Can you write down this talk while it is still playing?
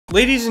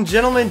Ladies and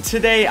gentlemen,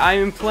 today I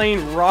am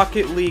playing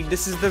Rocket League.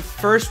 This is the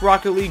first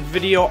Rocket League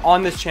video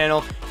on this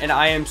channel, and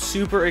I am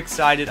super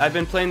excited. I've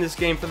been playing this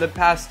game for the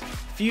past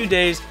few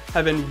days,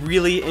 have been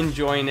really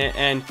enjoying it,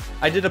 and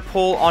I did a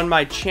poll on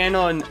my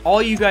channel, and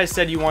all you guys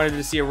said you wanted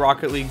to see a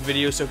Rocket League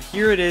video, so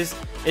here it is.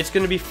 It's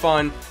going to be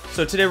fun.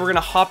 So today we're going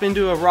to hop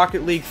into a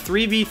Rocket League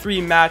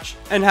 3v3 match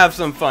and have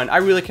some fun. I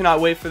really cannot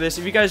wait for this.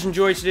 If you guys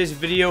enjoyed today's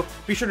video,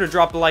 be sure to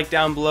drop a like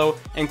down below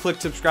and click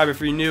subscribe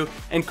if you're new,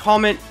 and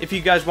comment if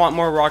you guys want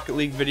more Rocket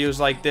League videos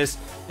like this.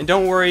 And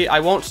don't worry, I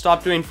won't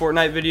stop doing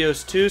Fortnite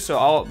videos too, so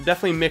I'll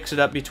definitely mix it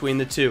up between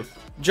the two.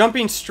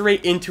 Jumping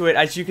straight into it,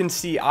 as you can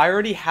see, I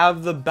already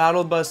have the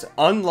battle bus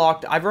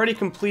unlocked. I've already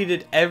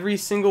completed every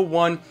single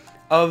one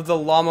of the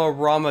Llama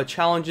Rama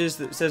challenges.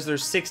 That says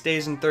there's 6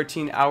 days and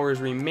 13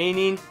 hours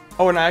remaining.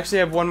 Oh, and I actually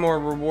have one more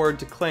reward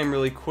to claim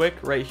really quick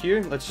right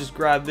here. Let's just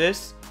grab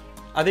this.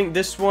 I think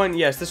this one,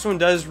 yes, this one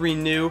does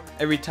renew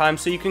every time,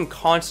 so you can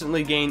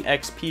constantly gain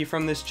XP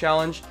from this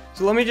challenge.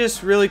 So let me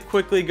just really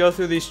quickly go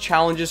through these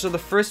challenges. So the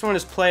first one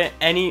is play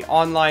any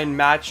online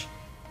match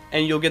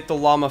and you'll get the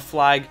llama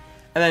flag.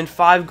 And then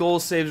 5 goal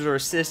saves or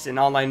assists in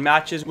online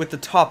matches with the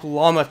top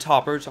llama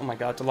toppers. Oh my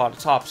god, it's a lot of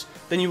tops.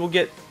 Then you will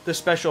get the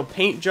special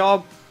paint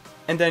job.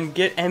 And then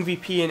get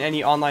MVP in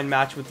any online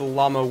match with the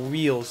llama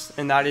wheels.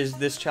 And that is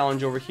this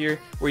challenge over here,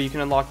 where you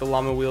can unlock the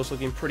llama wheels,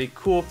 looking pretty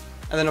cool.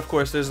 And then of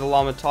course there's the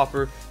llama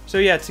topper. So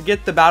yeah, to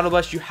get the battle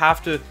bus you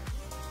have to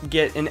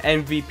get an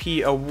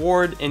MVP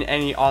award in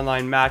any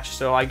online match.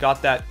 So I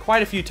got that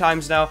quite a few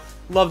times now.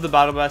 Love the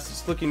battle bus,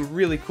 it's looking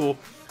really cool.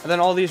 And then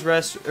all these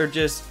rests are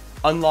just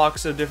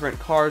unlocks of different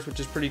cars, which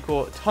is pretty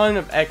cool. A ton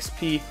of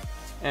XP,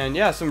 and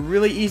yeah, some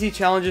really easy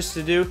challenges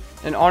to do.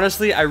 And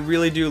honestly, I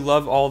really do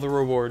love all the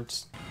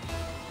rewards.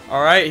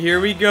 Alright, here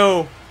we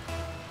go.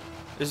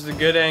 This is a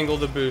good angle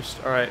to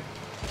boost. Alright.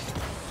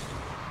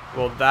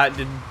 Well, that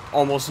did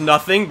almost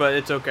nothing, but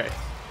it's okay.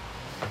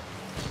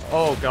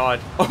 Oh god.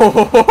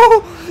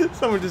 Oh,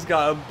 someone just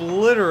got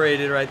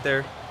obliterated right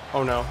there.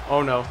 Oh no,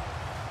 oh no.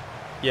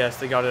 Yes,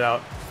 they got it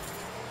out.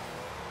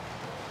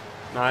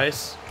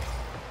 Nice.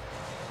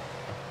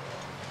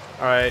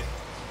 Alright.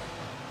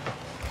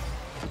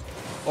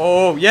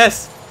 Oh,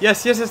 yes!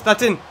 Yes, yes, yes,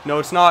 that's in! No,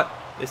 it's not.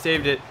 They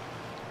saved it.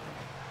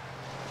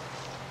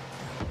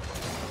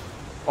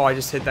 Oh, I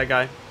just hit that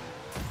guy.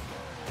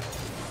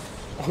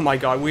 Oh my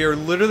god, we are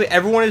literally...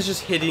 Everyone is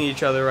just hitting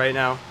each other right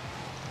now.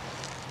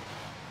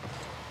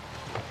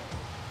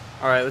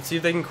 Alright, let's see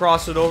if they can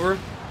cross it over.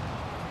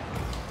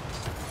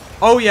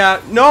 Oh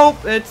yeah,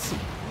 nope, it's...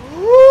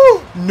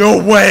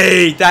 No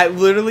way! That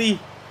literally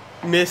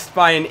missed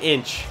by an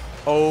inch.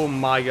 Oh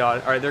my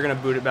god. Alright, they're gonna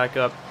boot it back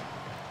up.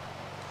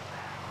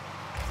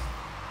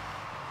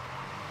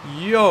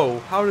 Yo,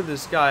 how did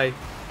this guy...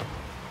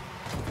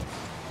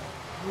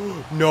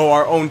 No,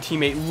 our own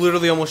teammate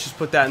literally almost just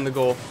put that in the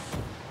goal.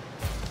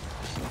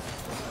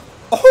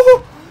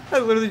 Oh!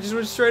 That literally just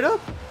went straight up.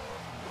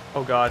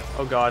 Oh god,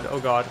 oh god, oh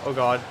god, oh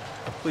god.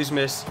 Please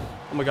miss.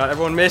 Oh my god,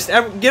 everyone missed.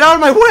 Get out of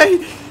my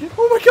way!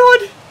 Oh my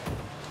god!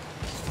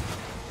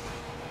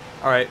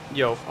 Alright,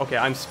 yo, okay,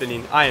 I'm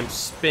spinning. I am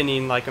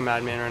spinning like a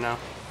madman right now.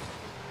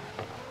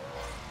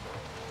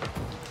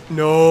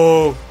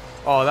 No!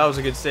 Oh, that was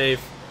a good save.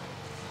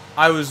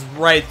 I was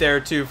right there,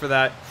 too, for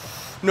that.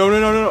 No, no,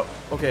 no, no, no.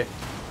 Okay.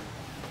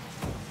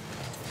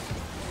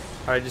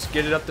 Alright, just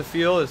get it up the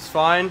field. It's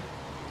fine.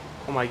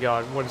 Oh my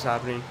god, what is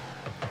happening?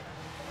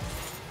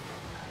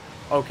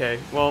 Okay,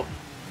 well...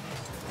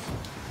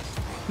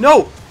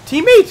 No!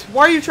 Teammate!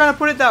 Why are you trying to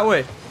put it that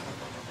way?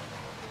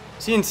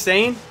 Is he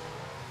insane?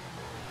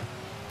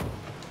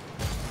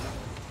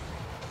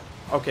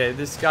 Okay,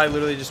 this guy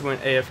literally just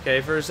went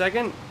AFK for a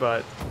second,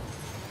 but...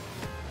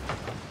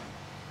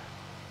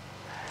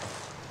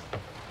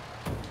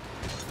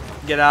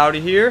 Get out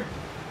of here.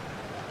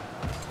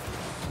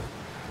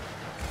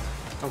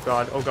 Oh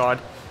god, oh god.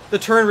 The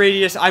turn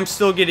radius, I'm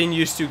still getting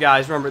used to,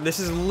 guys. Remember, this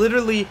is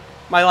literally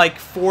my, like,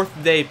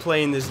 4th day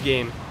playing this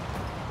game.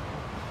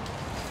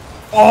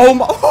 Oh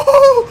my...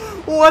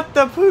 Oh, what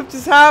the poop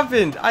just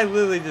happened? I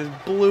literally just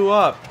blew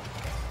up.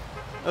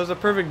 That was a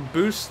perfect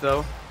boost,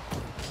 though.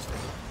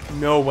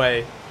 No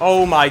way.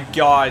 Oh my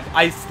god.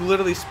 I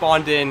literally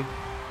spawned in,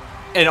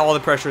 and all the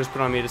pressure was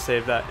put on me to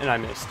save that, and I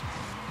missed.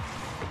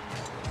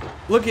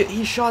 Look at,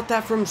 he shot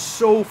that from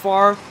so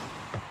far.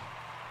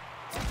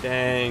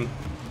 Dang.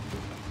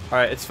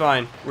 Alright, it's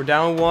fine. We're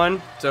down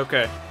 1. It's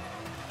okay.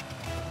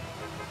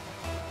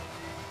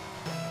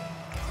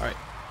 Alright.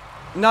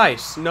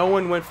 Nice. No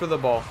one went for the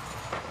ball.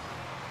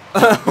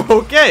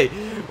 Okay.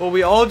 Well,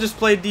 we all just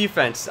played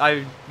defense.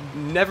 I've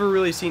never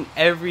really seen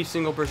every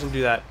single person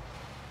do that.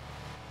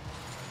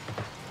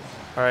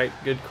 Alright,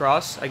 good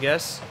cross, I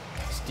guess.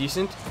 It's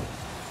decent.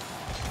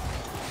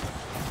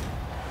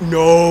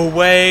 No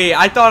way!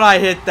 I thought I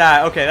hit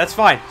that. Okay, that's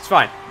fine. It's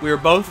fine. We were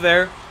both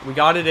there. We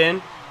got it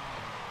in.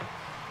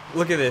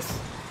 Look at this.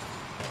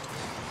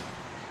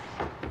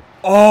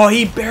 Oh,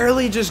 he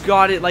barely just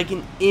got it like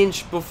an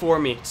inch before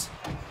me. It's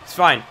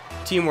fine.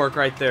 Teamwork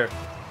right there.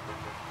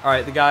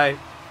 Alright, the guy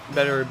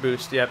better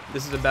boost. Yep,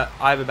 this is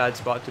I have a bad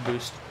spot to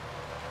boost.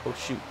 Oh,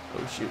 shoot.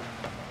 Oh, shoot.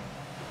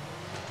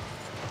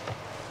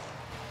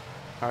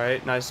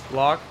 Alright, nice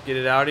block. Get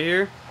it out of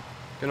here.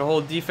 Gonna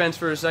hold defense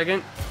for a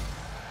second.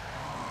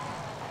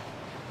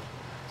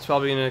 It's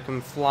probably gonna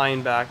come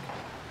flying back.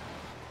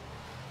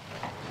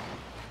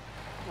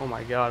 Oh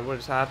my god, what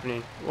is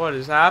happening? What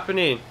is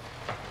happening?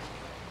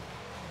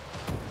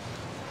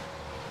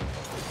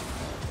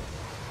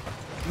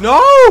 No!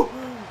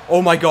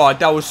 Oh my god,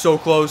 that was so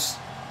close.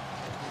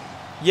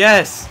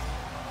 Yes!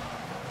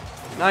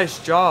 Nice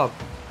job.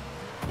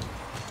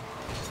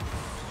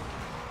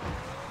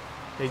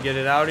 Okay, get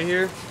it out of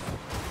here.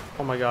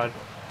 Oh my god.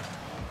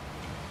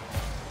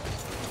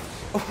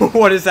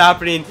 What is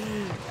happening?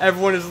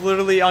 Everyone is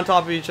literally on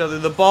top of each other.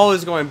 The ball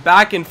is going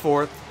back and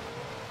forth.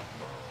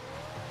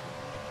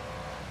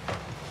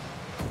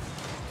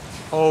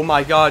 Oh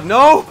my god,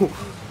 no!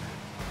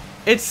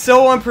 It's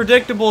so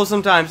unpredictable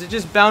sometimes. It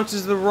just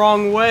bounces the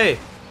wrong way.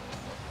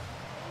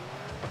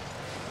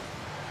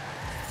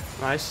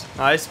 Nice,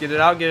 nice. Get it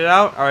out, get it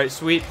out. Alright,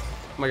 sweet.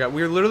 Oh my god,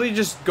 we're literally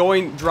just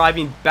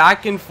driving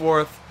back and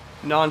forth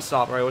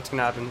non-stop. Alright, what's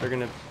gonna happen? They're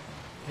gonna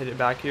hit it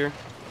back here.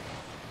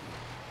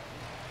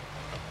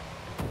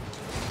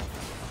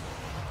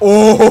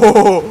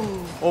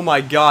 Oh! Oh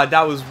my god,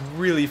 that was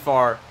really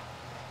far.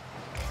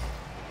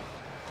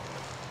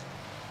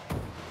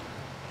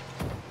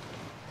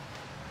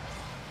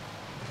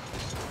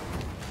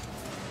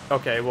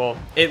 Okay, well,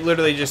 it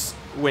literally just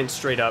went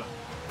straight up.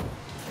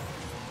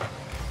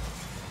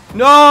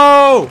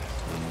 No!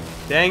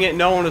 Dang it,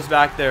 no one was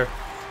back there.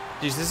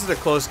 Jeez, this is a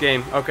close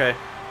game. Okay.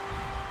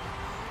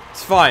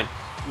 It's fine.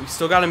 We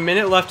still got a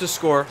minute left to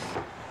score.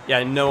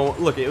 Yeah, no,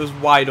 look, it was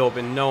wide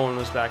open. No one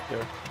was back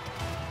there.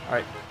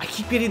 Alright, I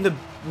keep getting the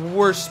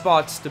worst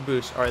spots to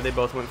boost. Alright, they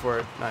both went for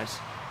it. Nice.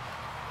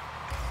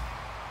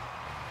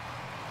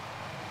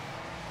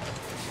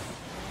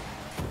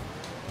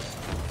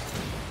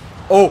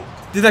 Oh,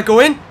 did that go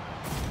in?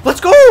 Let's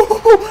go!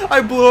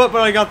 I blew up,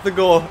 but I got the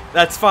goal.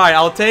 That's fine.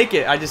 I'll take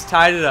it. I just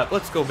tied it up.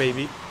 Let's go,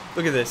 baby.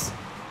 Look at this.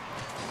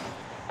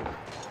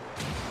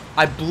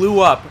 I blew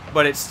up,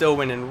 but it still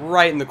went in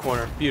right in the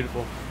corner.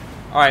 Beautiful.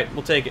 Alright,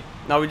 we'll take it.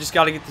 Now we just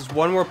got to get this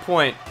one more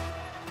point.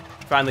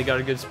 Finally got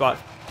a good spot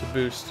to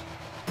boost.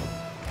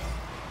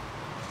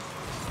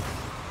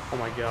 Oh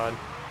my god.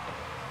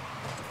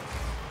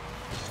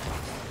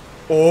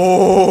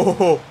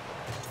 Oh!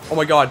 Oh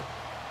my god.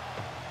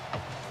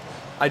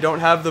 I don't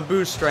have the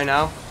boost right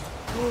now.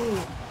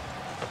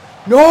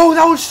 No,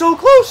 that was so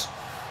close.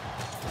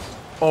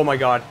 Oh my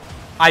god.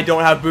 I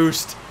don't have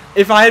boost.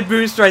 If I had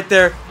boost right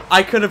there,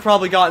 I could have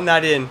probably gotten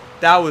that in.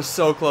 That was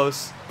so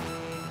close.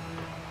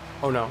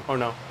 Oh no, oh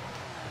no.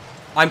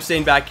 I'm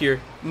staying back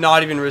here.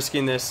 Not even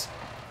risking this.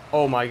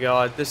 Oh my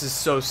god. This is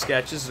so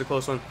sketch. This is a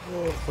close one.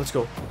 Let's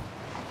go.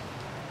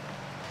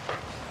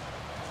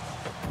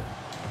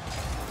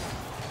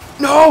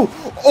 No!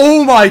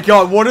 Oh my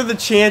god. What are the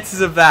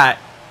chances of that?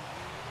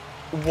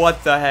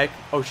 What the heck?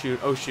 Oh shoot,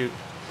 oh shoot.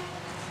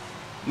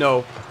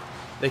 No,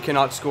 they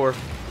cannot score.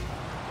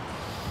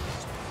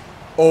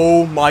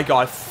 Oh my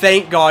god,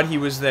 thank god he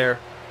was there.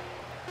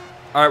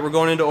 Alright, we're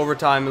going into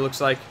overtime, it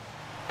looks like.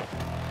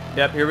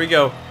 Yep, here we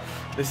go.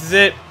 This is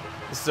it.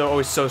 This is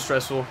always so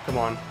stressful. Come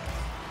on.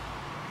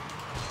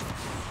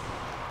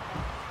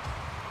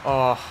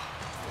 Oh,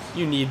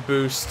 you need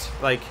boost.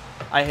 Like,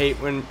 I hate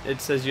when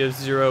it says you have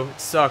 0. It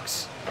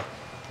sucks.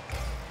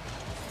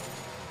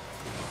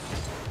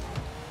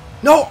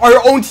 No, our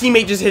own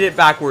teammate just hit it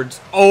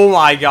backwards. Oh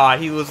my god,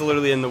 he was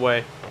literally in the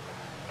way.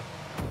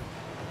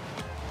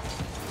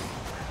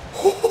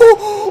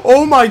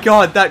 Oh my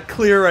god, that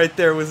clear right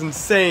there was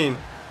insane.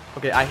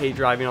 Okay, I hate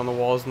driving on the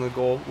walls in the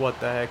goal. What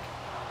the heck?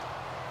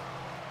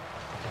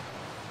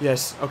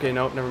 Yes, okay,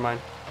 no, never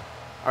mind.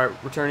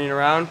 Alright, we're turning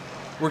around.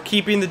 We're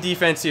keeping the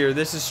defense here.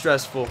 This is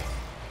stressful.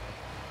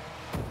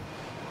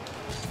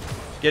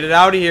 Get it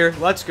out of here.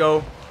 Let's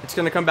go. It's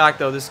gonna come back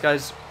though. This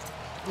guy's...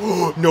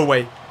 No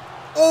way.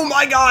 Oh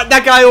my god,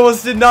 that guy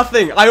almost did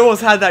nothing. I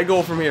almost had that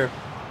goal from here.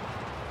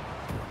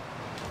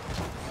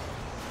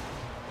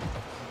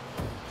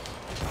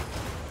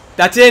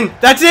 That's in.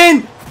 That's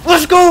in.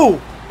 Let's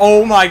go.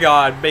 Oh my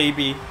god,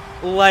 baby.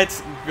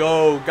 Let's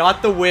go.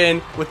 Got the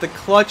win with the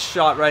clutch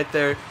shot right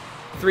there.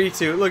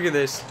 3-2. Look at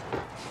this.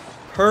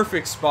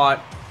 Perfect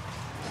spot.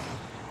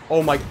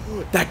 Oh my...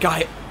 That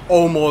guy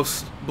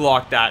almost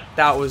blocked that.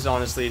 That was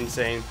honestly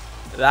insane.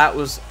 That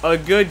was a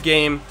good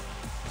game.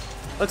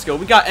 Let's go.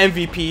 We got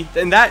MVP.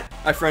 And that,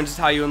 my friends, is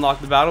how you unlock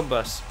the battle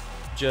bus.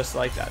 Just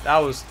like that. That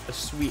was a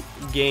sweet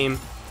game.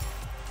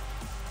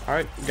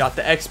 Alright. We got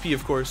the XP,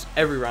 of course,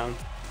 every round.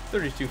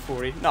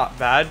 3240. Not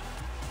bad.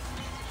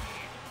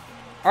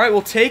 Alright,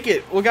 we'll take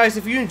it. Well, guys,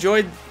 if you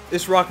enjoyed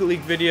this Rocket League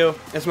video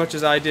as much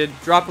as I did,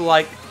 drop a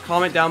like,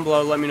 comment down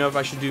below, let me know if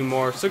I should do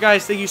more. So,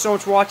 guys, thank you so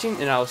much for watching,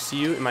 and I'll see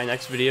you in my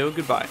next video.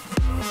 Goodbye.